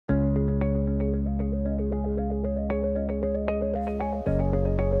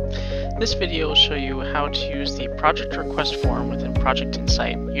This video will show you how to use the project request form within Project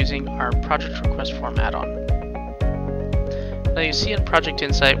Insight using our project request form add-on. Now you see in Project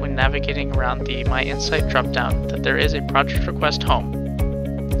Insight when navigating around the My Insight dropdown that there is a project request home.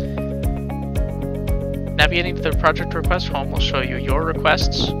 Navigating to the project request home will show you your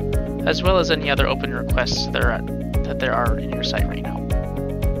requests as well as any other open requests that there are in your site right now.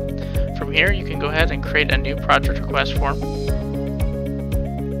 From here you can go ahead and create a new project request form.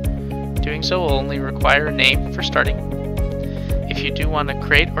 Doing so will only require a name for starting. If you do want to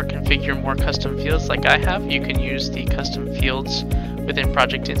create or configure more custom fields like I have, you can use the custom fields within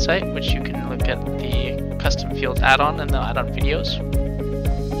Project Insight, which you can look at the custom field add-on and the add-on videos.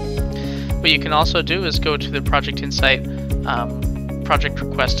 What you can also do is go to the Project Insight project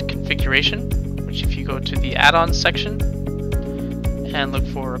request configuration, which if you go to the add-ons section and look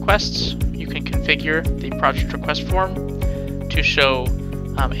for requests, you can configure the project request form to show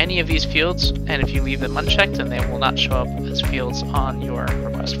any of these fields, and if you leave them unchecked, then they will not show up as fields on your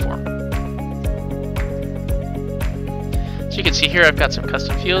request form. So you can see here I've got some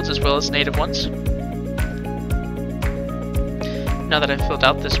custom fields as well as native ones. Now that I've filled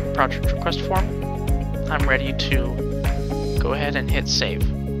out this project request form, I'm ready to go ahead and hit save.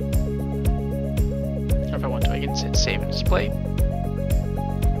 Or if I want to, I can hit save and display.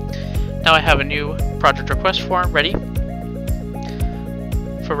 Now I have a new project request form ready.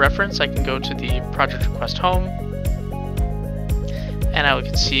 For reference, I can go to the project request home and I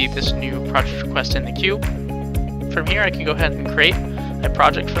can see this new project request in the queue. From here I can go ahead and create a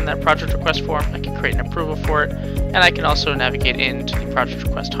project from that project request form. I can create an approval for it, and I can also navigate into the project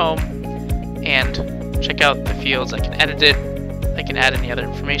request home and check out the fields. I can edit it, I can add any other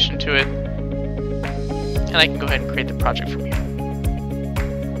information to it, and I can go ahead and create the project from here.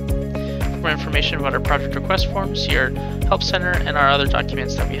 For more information about our project request forms, see our Help Center and our other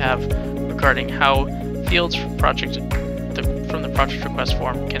documents that we have regarding how fields from the project request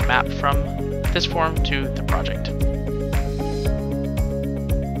form can map from this form to the project.